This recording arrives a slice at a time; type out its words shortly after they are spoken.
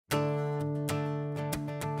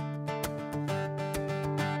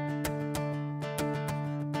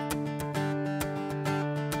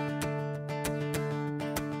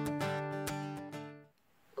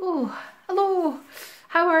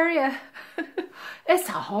you. It's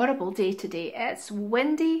a horrible day today. It's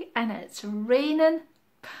windy and it's raining,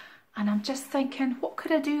 and I'm just thinking, what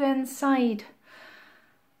could I do inside?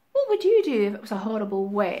 What would you do if it was a horrible,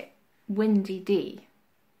 wet, windy day?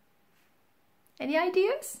 Any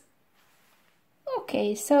ideas?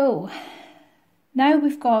 Okay, so now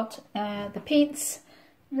we've got the paints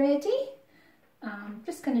ready. I'm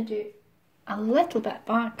just going to do a little bit of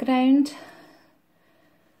background,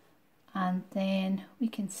 and then we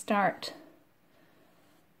can start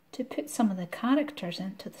to put some of the characters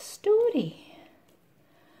into the story.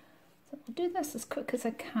 So I'll do this as quick as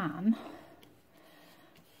I can.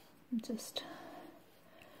 Just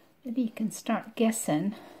maybe you can start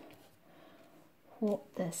guessing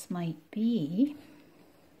what this might be.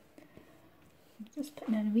 I'm just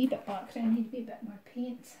putting in a wee bit of background. I need a wee bit more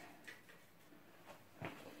paint.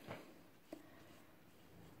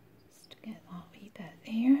 Just to get that wee bit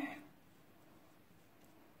there.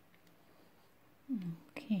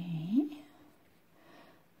 Okay,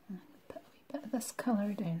 I'm going to put a wee bit of this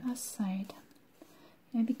colour down this side.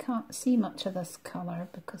 Maybe can't see much of this colour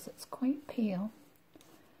because it's quite pale,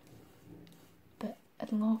 but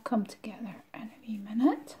it'll all come together in a wee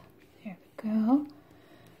minute. There we go.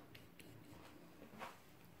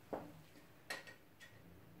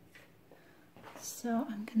 So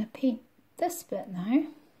I'm going to paint this bit now,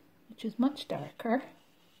 which is much darker.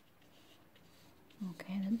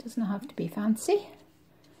 Okay, and it doesn't have to be fancy,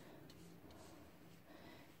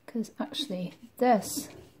 because actually this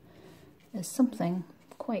is something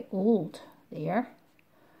quite old there.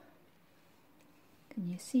 Can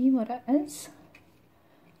you see what it is?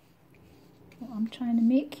 What I'm trying to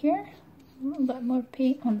make here. A little bit more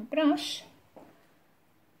paint on the brush.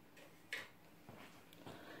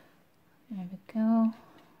 There we go.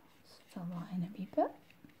 Just fill that in a wee bit.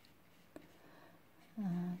 A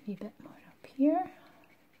wee bit more up here.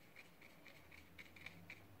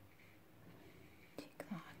 Take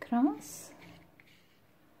that across.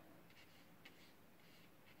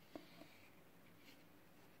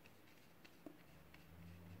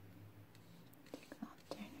 Take that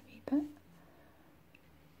down a wee bit.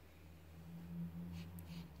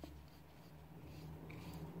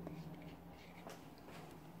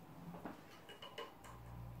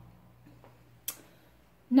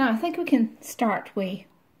 Now I think we can start with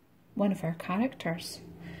one of our characters.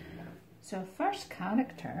 So first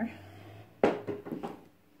character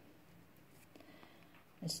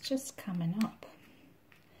is just coming up,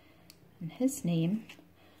 and his name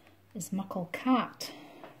is Muckle Cat.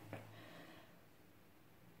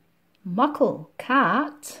 Muckle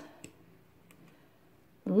Cat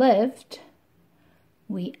lived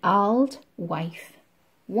wi' auld wife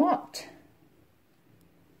Wat.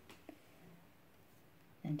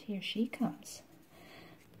 And here she comes.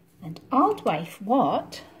 And auld wife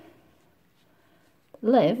Wat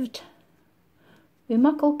lived with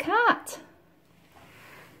Muckle Cat.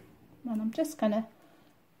 And I'm just going to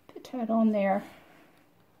put her on there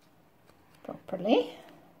properly.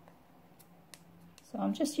 So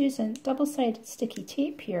I'm just using double-sided sticky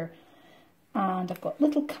tape here, and I've got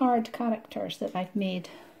little card characters that I've made.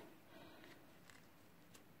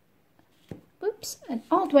 Oops, and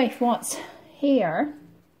auld wife Wat's hair,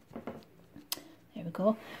 there we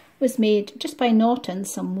go, was made just by knotting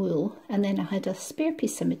some wool, and then I had a spare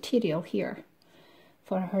piece of material here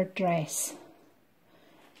for her dress.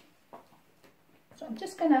 So I'm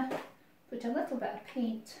just going to put a little bit of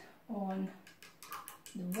paint on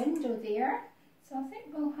the window there. So I think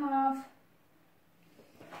we'll have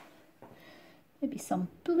maybe some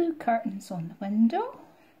blue curtains on the window.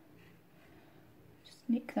 Just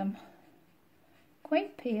make them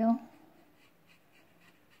quite pale.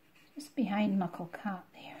 Just behind Muckle Cat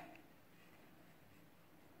there.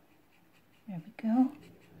 There we go.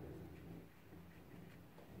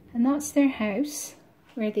 And that's their house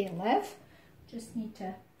where they live. Just need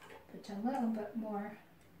to put a little bit more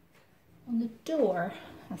on the door,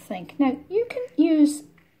 I think. Now you can use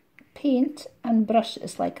paint and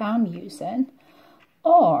brushes like I'm using,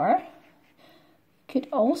 or you could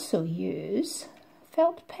also use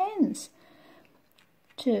felt pens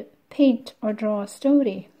to paint or draw a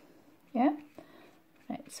story. Yeah,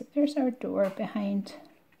 right, so there's our door behind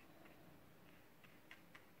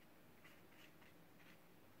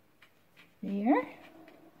there.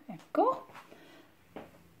 There we go.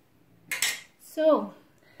 So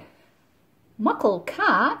Muckle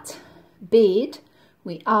Cat bade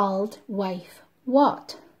wi' auld wife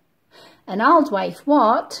Wat, and auld wife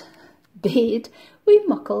Wat bade wi'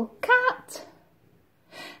 Muckle Cat.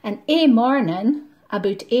 And ae morning,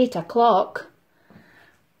 about 8 o'clock,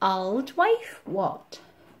 auld wife Wat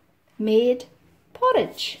made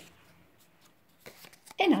porridge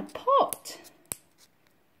in a pot.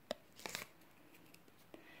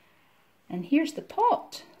 And here's the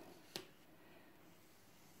pot.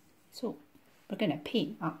 So we're going to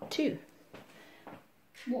paint that too.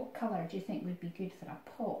 What colour do you think would be good for a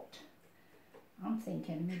pot? I'm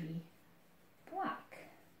thinking maybe black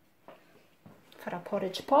for a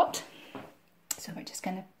porridge pot. So we're just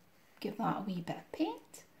going to give that a wee bit of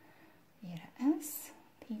paint. There it is.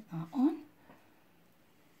 Paint that on.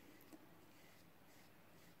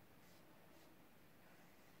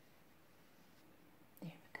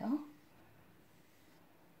 There we go.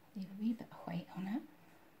 Leave a wee bit of white on it.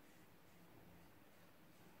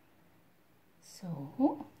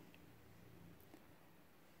 So,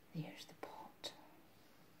 there's the pot.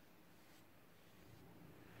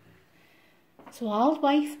 So Auld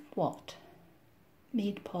Wife what?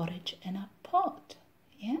 Made porridge in a pot.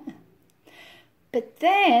 Yeah. But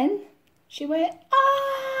then she went,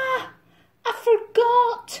 ah, I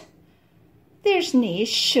forgot. There's nae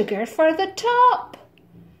sugar for the top.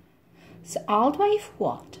 So Auld Wife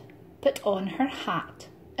what? Put on her hat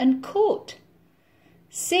and coat,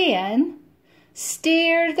 saying,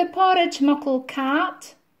 "Steer the porridge, Muckle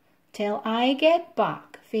Cat, till I get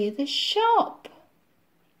back fae the shop."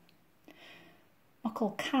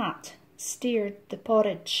 Muckle Cat steered the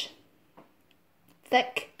porridge,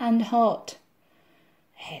 thick and hot.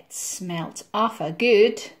 It smelt awfu'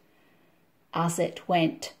 good as it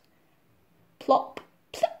went plop,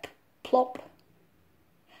 plip, plop.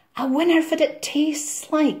 "I wonder what it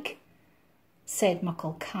tastes like," said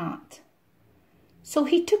Muckle Cat. So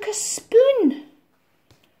he took a spoon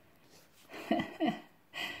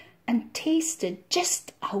and tasted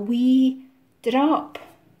just a wee drop.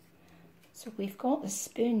 So we've got the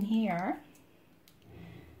spoon here,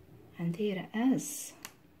 and there it is.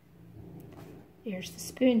 There's the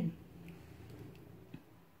spoon.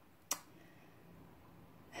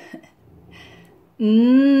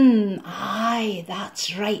 Aye,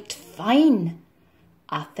 that's right fine.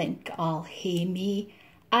 I think I'll hae me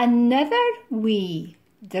another wee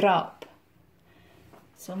drop.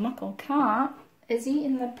 So Muckle Cat is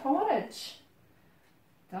eating the porridge.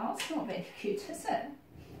 That's not very good, is it?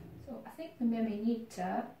 So I think we maybe need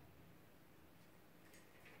to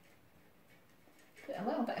put a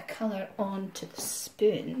little bit of colour onto the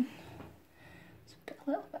spoon. So put a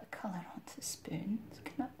little bit of colour onto the spoon. It's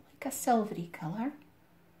kind of like a silvery colour.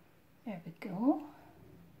 There we go.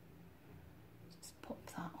 Just pop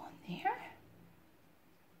that on there.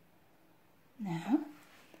 Now,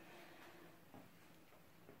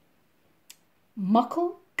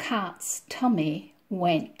 Muckle Cat's tummy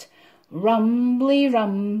went rumbly,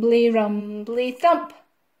 rumbly, rumbly thump.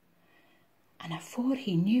 And afore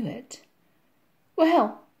he knew it,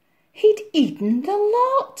 well, he'd eaten the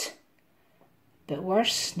lot. But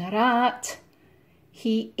worse nor that,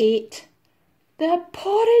 he ate the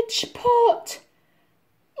porridge pot.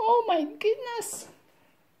 Oh my goodness.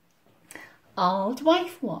 Auld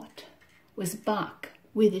Wife what? Was back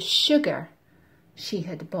with the sugar she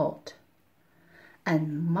had bought,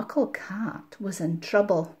 and Muckle Cat was in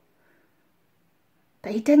trouble.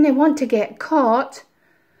 But he didn't want to get caught,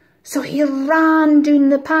 so he ran down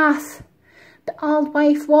the path. But Auld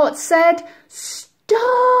Wife what said,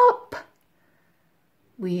 "Stop!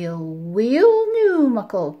 Weel noo,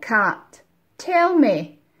 Muckle Cat, tell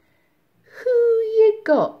me, who you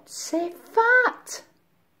got sae fat?"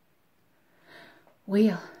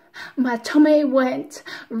 "Well, my tummy went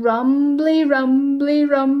rumbly, rumbly,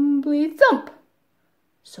 rumbly thump.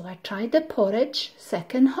 So I tried the porridge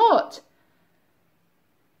thick and hot.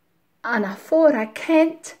 And afore I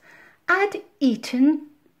kent, I'd eaten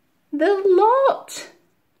the lot.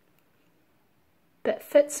 But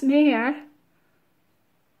Fitzmare,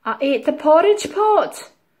 I ate the porridge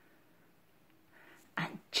pot."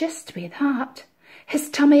 And just with that, his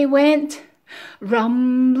tummy went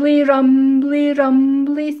rumbly, rumbly,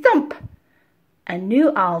 rumbly thump. And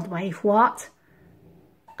knew Auld Wife what?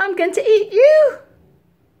 "I'm going to eat you."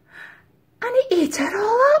 And he ate her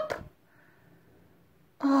all up.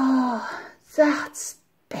 "Oh, that's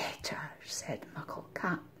better," said Muckle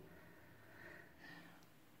Cat.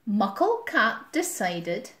 Muckle Cat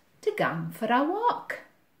decided to gang for a walk.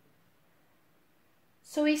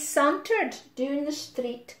 So he sauntered down the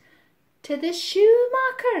street to the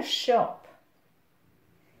shoemaker's shop.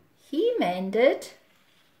 He mended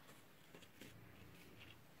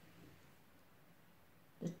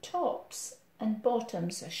the tops and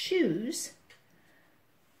bottoms of shoes.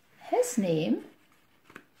 His name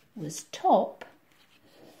was Top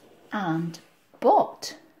and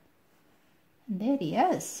Bot. And there he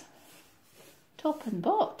is, Top and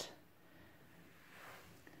Bot.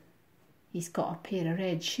 He's got a pair of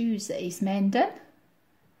red shoes that he's mending.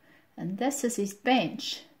 And this is his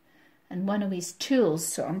bench and one of his tools.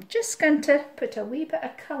 So I'm just going to put a wee bit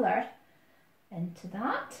of colour into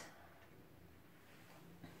that.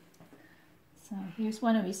 So here's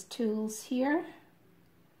one of his tools here.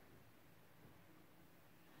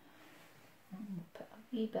 And we'll put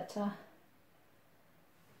a wee bit of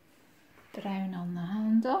brown on the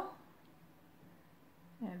handle.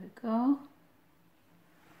 There we go.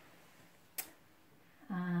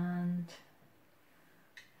 And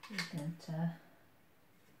we're going to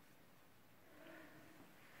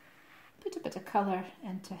put a bit of colour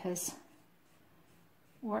into his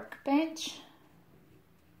workbench.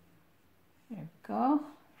 There we go.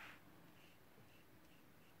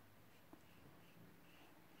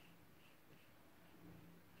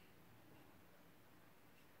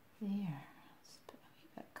 There. Let's put a wee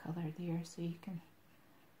bit of colour there so you can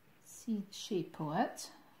see the shape of it.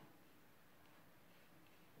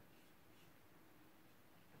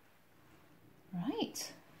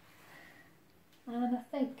 Right. And I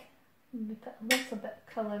think we put a little bit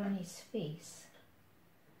of colour on his face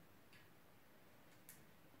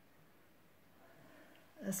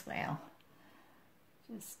as well.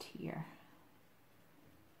 Just here.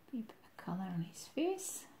 A wee bit of colour on his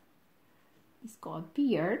face. He's got a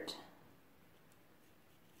beard.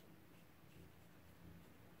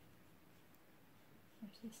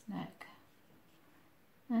 There's his neck.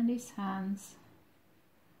 And his hands.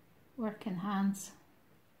 Working hands.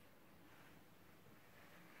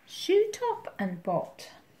 Shoe top and bot.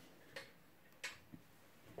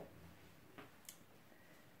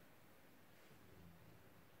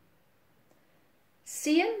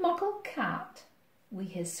 Seeing Muckle Cat wi'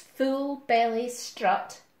 his full belly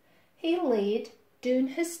strut, he laid down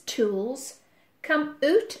his tools, come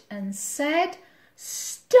out and said,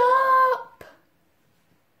 "Stop!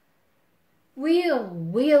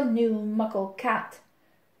 Well, new Muckle Cat,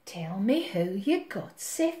 tell me how you got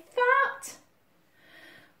so fat."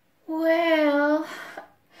 "Well,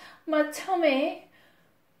 my tummy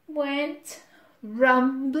went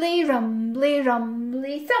rumbly, rumbly,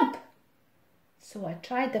 rumbly thump. So I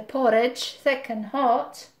tried the porridge thick and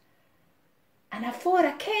hot, and afore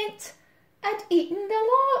I kent, I'd eaten the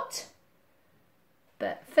lot.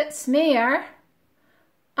 But Fitzmare,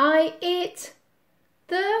 I ate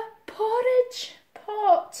the porridge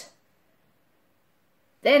pot.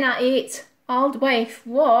 Then I ate auld wife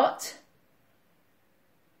what?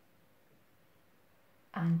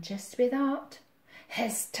 And just with that,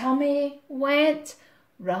 his tummy went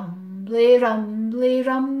rumbly, rumbly,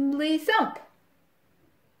 rumbly thump.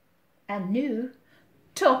 And new,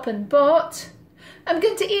 top and bot, I'm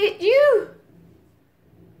going to eat you.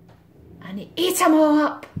 And he ate 'em all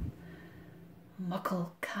up.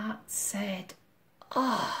 Muckle Cat said,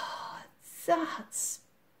 "Oh, that's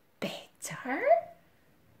better."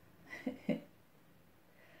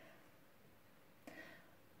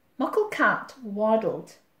 Muckle Cat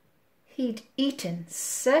waddled. He'd eaten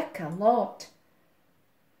sick a lot.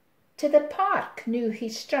 To the park new he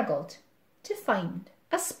struggled to find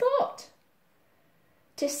a spot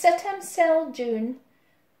to sit himself down,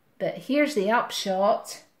 but here's the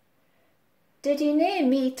upshot. Did he nae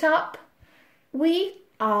meet up wi'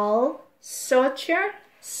 Al Sodger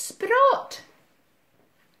Sprott?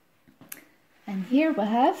 And here we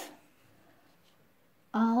have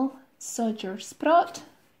Al Sodger Sprott.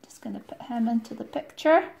 Just going to put him into the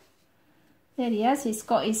picture. There he is. He's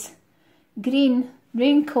got his green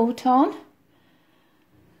raincoat on.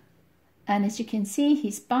 And as you can see,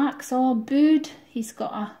 his back's all booed. He's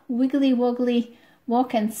got a wiggly woggly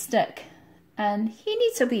walking stick. And he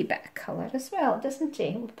needs a wee bit of colour as well, doesn't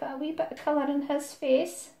he? We'll put a wee bit of colour in his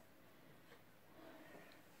face.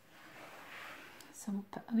 So we'll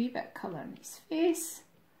put a wee bit of colour in his face.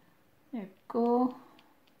 There we go.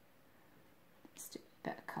 Let's do a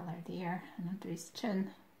bit of colour there and under his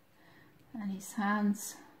chin and his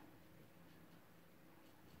hands.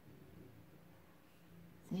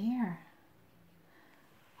 There.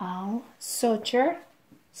 Al Sodger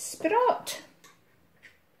Sprott.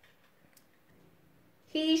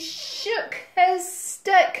 He shook his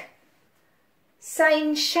stick.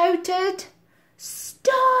 Sign shouted,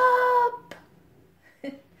 "Stop!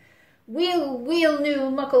 Weel, new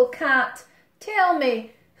Muckle Cat, tell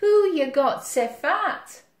me who you got so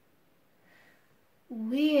fat?"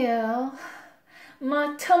 "Well,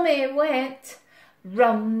 my tummy went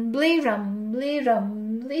rumbly, rumbly,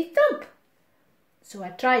 rumbly thump. So I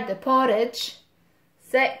tried the porridge,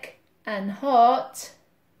 thick and hot,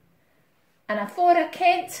 and afore I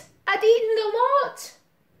kent, I'd eaten the lot.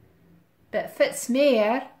 But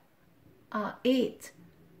Fitzmare, I ate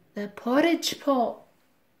the porridge pot.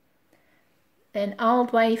 Then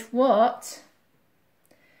Auld Wife Wat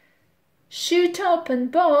shoot up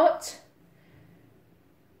and bought,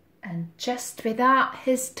 and just with that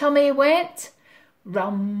his tummy went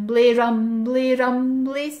rumbly, rumbly,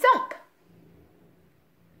 rumbly thump.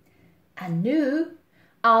 And noo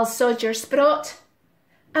I'll sodger sprot,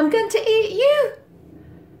 I'm going to eat you.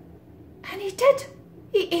 And he did.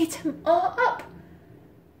 He ate him all up.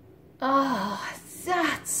 Oh,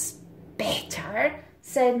 that's better,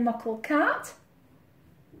 said Muckle Cat.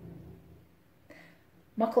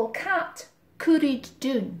 Muckle Cat curried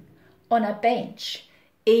down on a bench,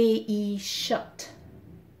 a shut.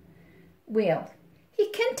 Well, he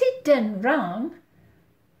kent he'd done wrong,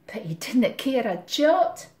 but he didn't care a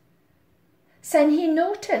jot. Sen he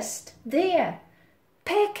noticed there,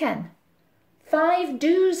 pecking, 5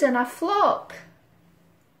 doos in a flock.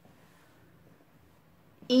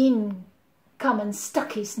 Een come and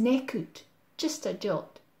stuck his neck out, just a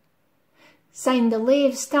jot. Syne the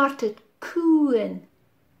lave started cooing.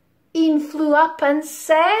 Een flew up and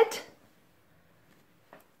said,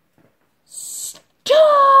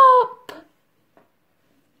 "Stop!"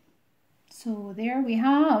 So there we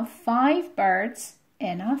have 5 birds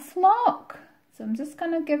in a flock. So I'm just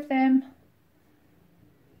going to give them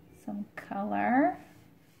some colour.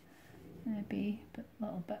 Maybe put a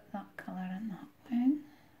little bit of that colour in that one.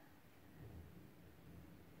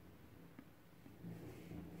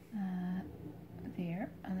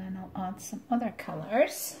 There, and then I'll add some other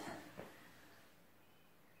colours.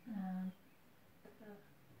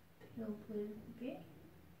 Pale blue maybe,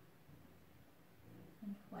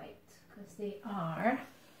 and white, because they are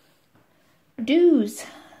doos.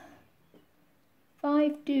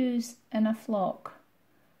 5 doos in a flock.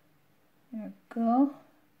 There we go.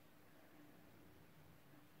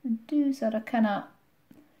 And doos are a kind of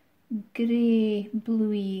grey,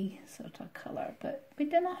 bluey sort of colour, but we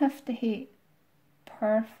don't have to hate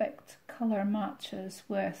perfect colour matches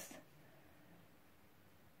with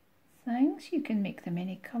things. You can make them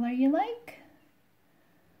any colour you like.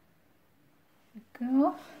 There we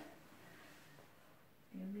go.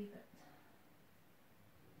 We'll leave it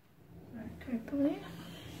darker blue.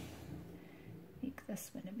 Make this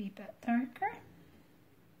one a wee bit darker.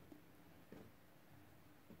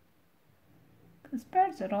 Because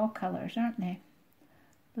birds are all colours, aren't they?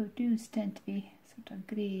 Though doos tend to be sort of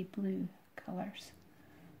grey, blue colours.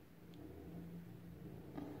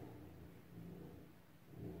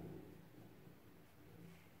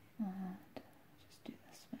 And just do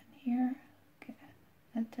this one here. Get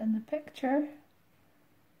it in the picture.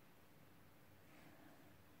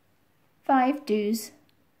 5 doos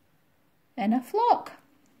in a flock.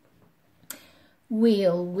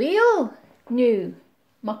 Wheel, wheel, new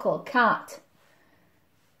Muckle Cat.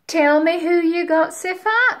 Tell me who you got so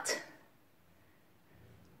fat.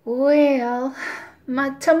 Well,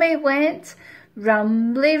 my tummy went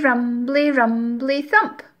rumbly, rumbly, rumbly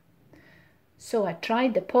thump. So I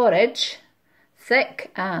tried the porridge,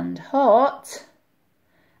 thick and hot,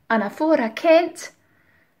 and afore I kent,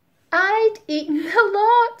 I'd eaten a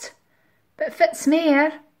lot. But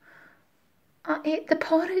Fitzmare, I ate the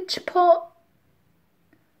porridge pot.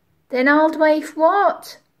 Then Auld Wife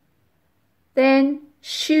Wat. Then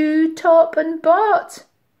shoe top and bought.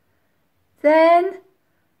 Then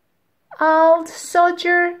Auld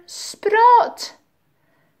Sodger Sprot.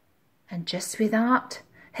 And just with that,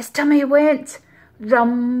 his tummy went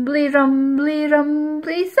rumbly, rumbly,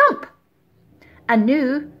 rumbly thump. And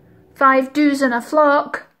noo, 5 doos in a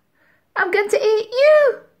flock, I'm going to eat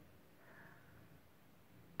you.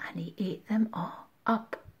 And he ate them all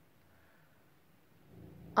up.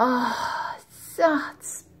 Oh,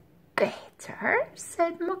 that's better,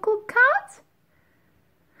 said Muckle Cat.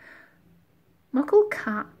 Muckle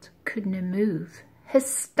Cat couldn't move, his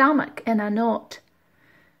stomach in a knot,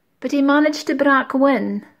 but he managed to brak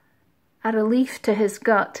win, a relief to his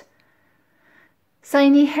gut.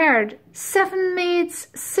 Syne he heard 7 maids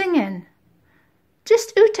singing,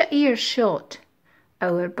 just out of earshot,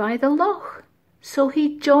 ower by the loch. So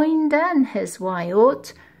he joined in his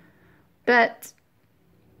wyout, but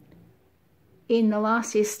een the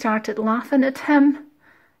lassies started laughing at him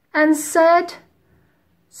and said,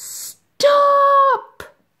 "Stop!"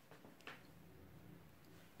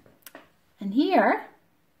 And here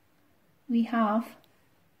we have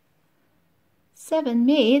 7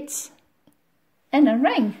 maids in a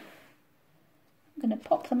ring. I'm going to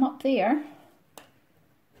pop them up there.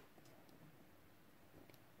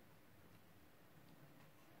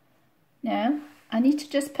 Now, I need to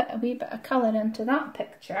just put a wee bit of colour into that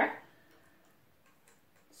picture.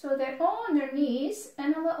 So they're all on their knees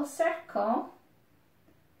in a little circle,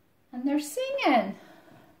 And they're singing.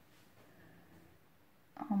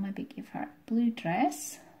 I'll maybe give her a blue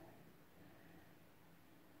dress.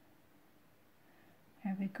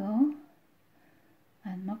 There we go.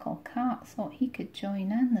 And Muckle Cat thought he could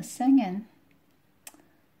join in the singing,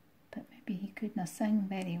 but maybe he couldn't sing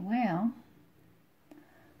very well.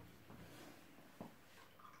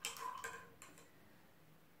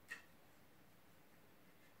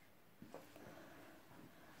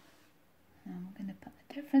 And we're going to put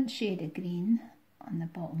a different shade of green on the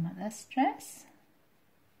bottom of this dress.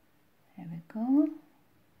 There we go.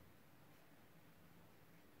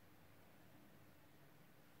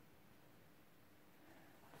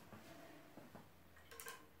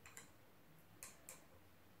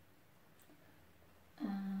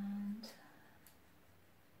 And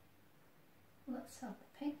let's have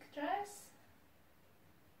the pink dress.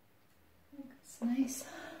 I think it's nice.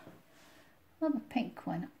 Love a pink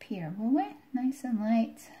one up here, will we? Nice and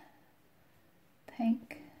light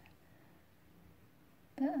pink.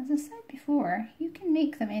 But as I said before, you can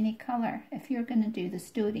make them any colour if you're going to do the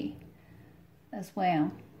story as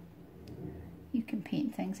well. You can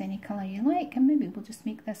paint things any colour you like, and maybe we'll just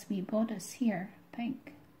make this wee bodice here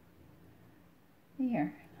pink.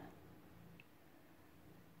 There.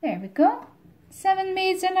 There we go. 7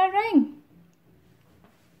 maids in a ring.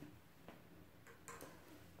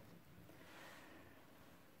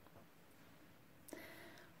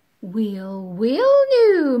 Well,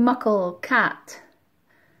 new Muckle Cat.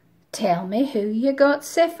 Tell me who you got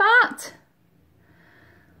so fat.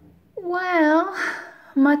 Well,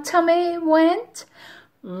 my tummy went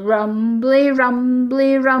rumbly,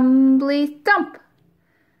 rumbly, rumbly thump.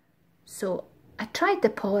 So I tried the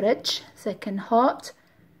porridge, thick and hot,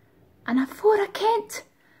 and afore I kent,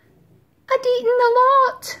 I'd eaten a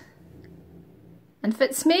lot. And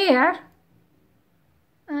Fitzmare,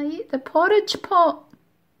 I ate the porridge pot.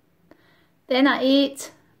 Then I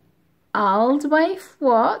ate Auld Wife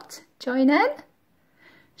what? Join in.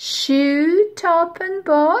 Shoe, top and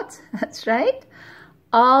bot. That's right.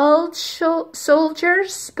 Auld soldier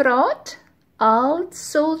sprot. Auld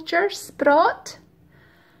soldier sprot.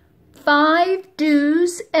 5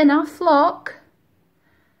 doos in a flock.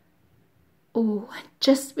 Oh,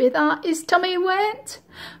 just with that his tummy went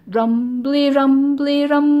rumbly, rumbly,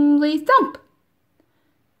 rumbly thump.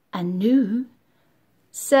 And now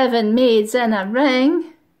 7 maids in a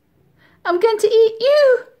ring. I'm going to eat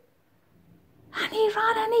you. And he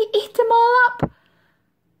ran and he ate them all up.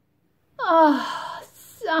 Oh,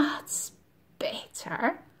 that's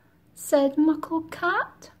better, said Muckle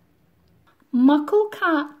Cat. Muckle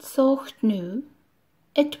Cat thought now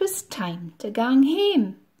it was time to gang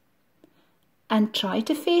hame and try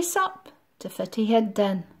to face up to what he had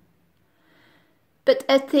done. But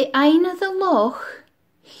at the end of the loch,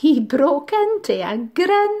 he broke into a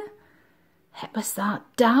grin. It was that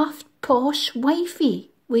daft posh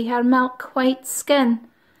wifey with her milk white skin,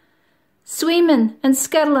 swimming and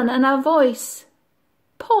skirling in her voice.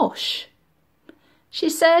 Posh. She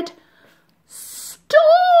said,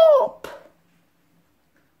 "Stop!"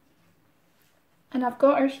 And I've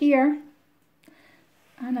got her here,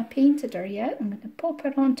 and I painted her yet. I'm going to pop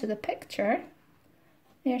her onto the picture.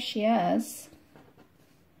 There she is,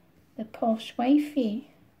 the posh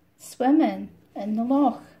wifey, swimming in the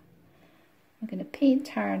loch. I'm going to paint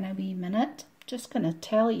her in a wee minute. Just going to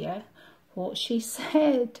tell you what she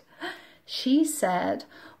said. She said,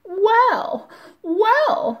 well,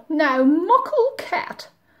 now Muckle Cat,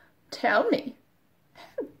 tell me,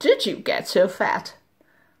 how did you get so fat?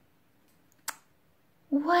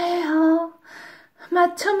 Well, my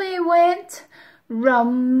tummy went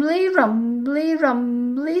rumbly, rumbly,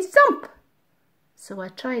 rumbly thump. So I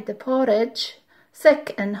tried the porridge,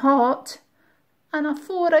 thick and hot, and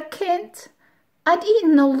afore I kent, I'd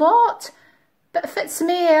eaten a lot, but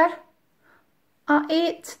Fitzmare, I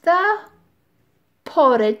ate the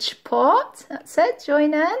porridge pot. That's it,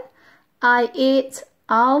 join in. I ate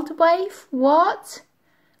Auld Wife what?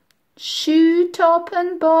 Shoe top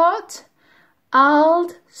and bot.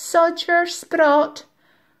 Auld sodger sprot.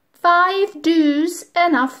 5 doos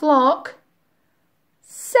in a flock.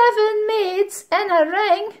 7 maids in a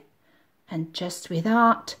ring. And just with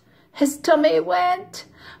that, his tummy went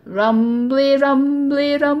rumbly,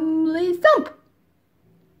 rumbly, rumbly thump.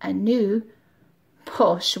 And now,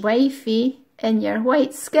 posh wifey in your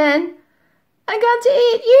white skin, I'm going to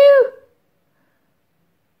eat you.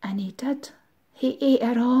 And he did. He ate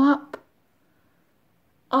her all up.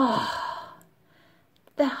 Oh,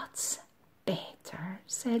 that's better,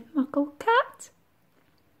 said Muckle Cat.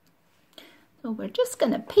 So we're just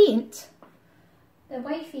going to paint the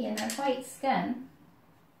wifey in her white skin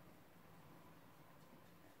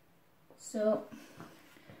So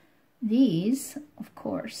these, of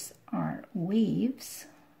course, are waves.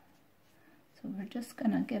 So we're just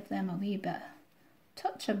going to give them a wee bit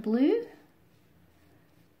touch of blue.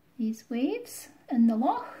 These waves in the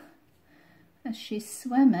loch as she's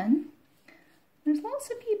swimming. There's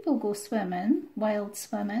lots of people go swimming, wild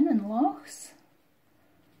swimming in lochs.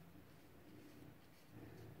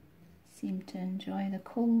 Seem to enjoy the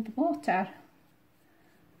cold water.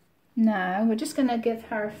 Now we're just going to give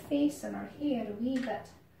her face and her hair a wee bit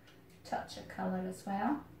touch of colour as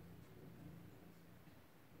well.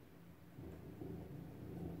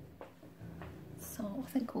 So I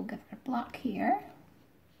think we'll give her black hair.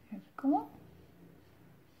 There we go.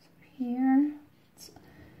 So here, it's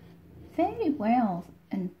very well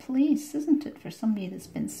in place, isn't it, for somebody that's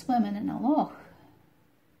been swimming in a loch?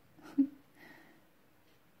 There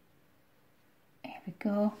we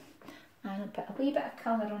go. And I'll put a wee bit of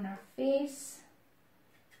colour on her face.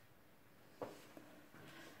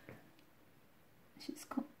 She's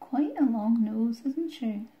got quite a long nose, isn't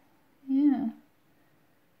she? Yeah.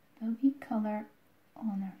 A wee colour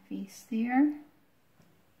on her face there.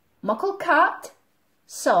 Muckle Cat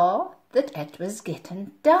saw that it was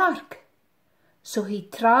getting dark, so he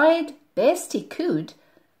tried best he could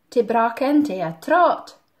to break into a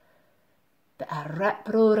trot. But a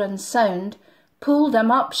rip-roaring sound pulled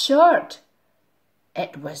him up short.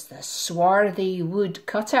 It was the swarthy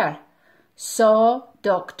woodcutter, saw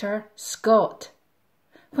Dr. Scott.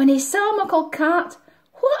 When he saw Muckle Cat,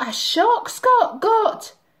 what a shock Scott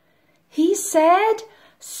got! He said,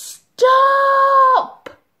 "Stop!"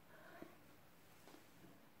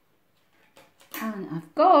 And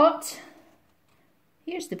I've got,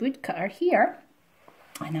 here's the woodcutter here,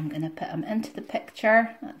 and I'm going to put him into the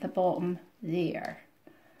picture at the bottom there.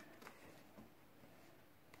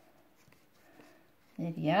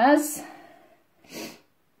 There he is.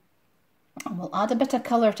 And we'll add a bit of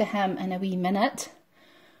colour to him in a wee minute.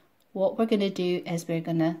 What we're going to do is we're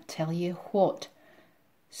going to tell you what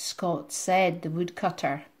Scott said, the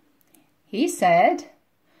woodcutter. He said,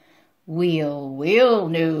 "Well, well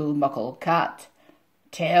now, Muckle Cat,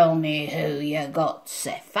 tell me how you got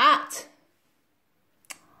so fat."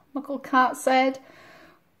 Muckle Cat said,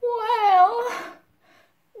 well,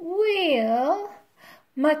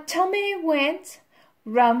 my tummy went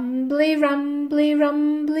rumbly, rumbly,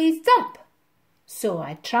 rumbly thump. So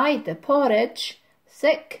I tried the porridge,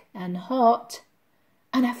 thick and hot,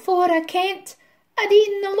 and afore I kent, I'd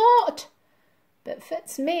eaten a lot. But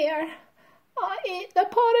Fitzmare, I ate the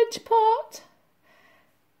porridge pot.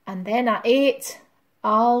 And then I ate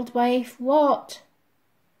auld wife what?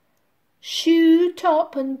 Shoe,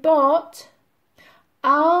 top and bot,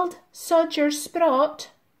 auld sodger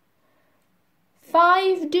sprot,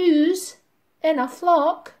 5 doos in a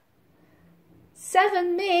flock,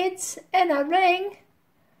 7 maids in a ring,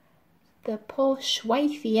 the posh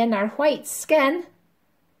wifey in her white skin.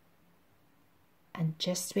 And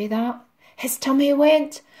just with that, his tummy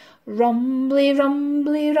went rumbly,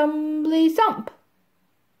 rumbly, rumbly thump.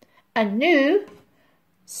 And now,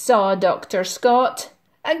 saw Dr. Scott,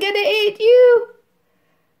 I'm gonna eat you.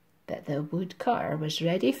 But the woodcutter was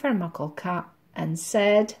ready for Muckle Cat and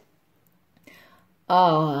said,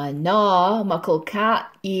 "Oh, no, Muckle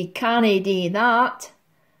Cat, ye cannae do that."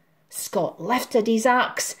 Scott lifted his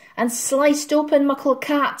axe and sliced open Muckle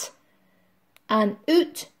Cat, and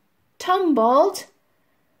out tumbled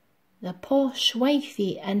the posh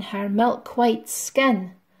wifey in her milk-white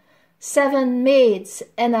skin, 7 maids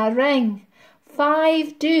in a ring,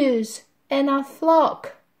 5 doos in a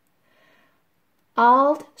flock,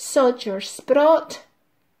 auld sodger sprot,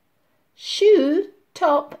 shoe,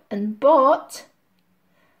 top and bot,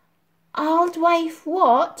 auld wife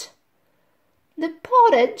what? The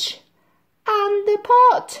porridge and the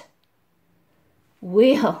pot.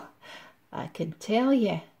 Well, I can tell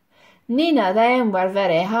you, none of them were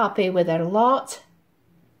very happy with their lot.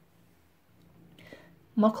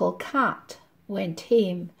 Muckle Cat went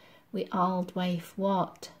home with auld wife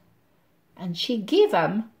Wat, and she gave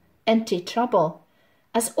him into trouble,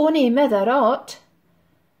 as ony mither ought.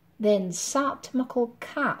 Then sat Muckle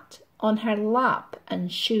Cat on her lap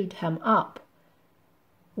and shooed him up,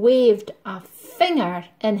 waved a finger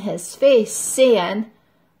in his face, saying,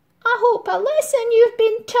 "I hope a lesson you've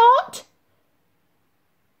been taught."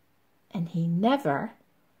 And he never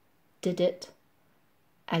did it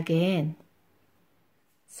again.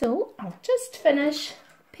 So I'll just finish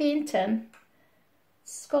painting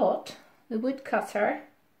Scott, the woodcutter.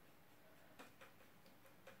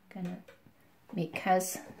 Gonna make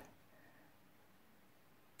his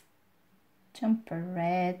jumper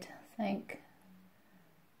red, I think.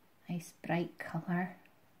 Nice bright colour.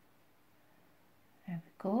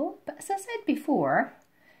 go. But as I said before,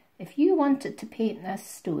 if you wanted to paint this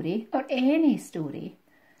story, or any story,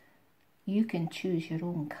 you can choose your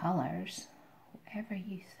own colours, whatever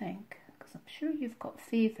you think, because I'm sure you've got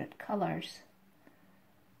favourite colours.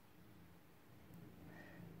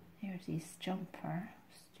 There's his jumper,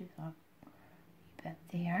 just do that wee bit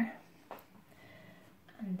there.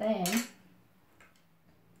 And then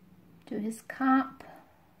do his cap,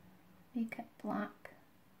 make it black.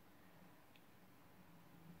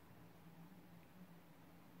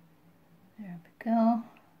 There we go.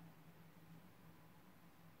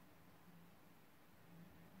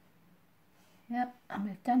 Yep, and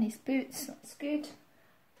we've done his boots, that's good.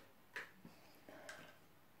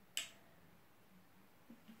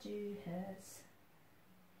 Do his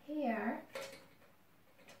hair.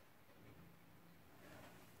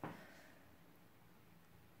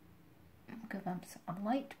 Give him some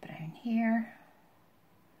light brown hair.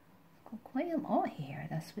 Got quite a lot of hair,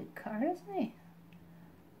 this woodcutter, isn't he?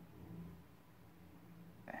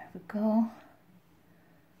 There we go.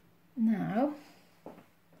 Now,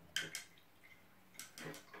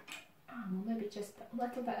 we'll maybe just put a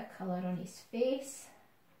little bit of colour on his face.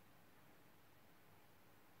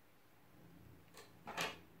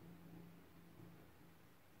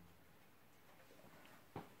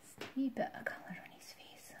 Just a wee bit of colour on his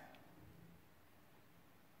face.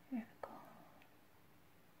 There we go.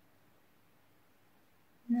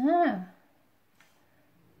 Now,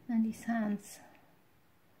 and his hands.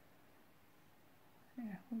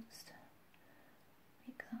 There, we'll just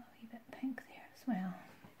make that a wee bit pink there as well.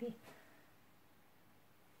 Maybe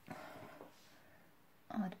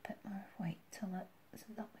add a bit more white to it, so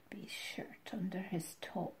that would be his shirt under his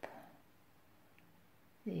top.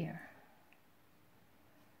 There.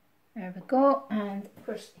 There we go, and of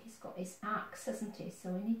course he's got his axe, hasn't he? So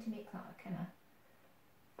we need to make that a kind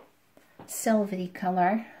of silvery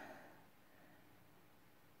colour.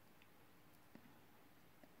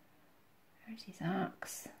 There's his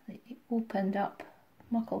axe that he opened up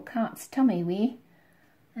Muckle Cat's tummy wee,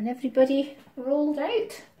 and everybody rolled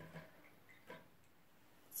out.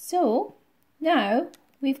 So now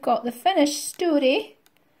we've got the finished story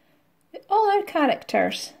with all our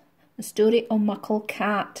characters. The story of Muckle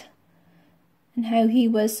Cat and how he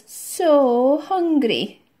was so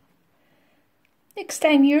hungry. Next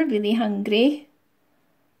time you're really hungry,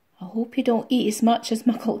 I hope you don't eat as much as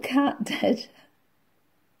Muckle Cat did.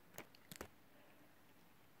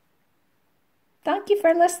 Thank you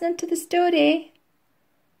for listening to the story.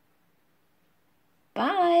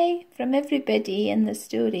 Bye from everybody in the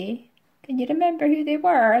story. Can you remember who they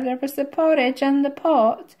were? There was the porridge and the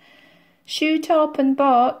pot, shoe top and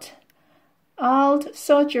bot, Ald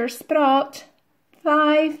sodger sprot,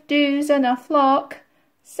 5 doos in a flock,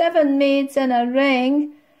 7 maids in a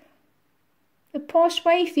ring, the posh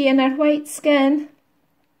wifey in her white skin,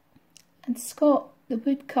 and Scott the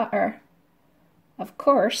woodcutter. Of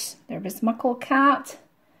course, there was Muckle Cat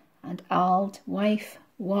and Ald wife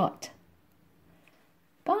Wat.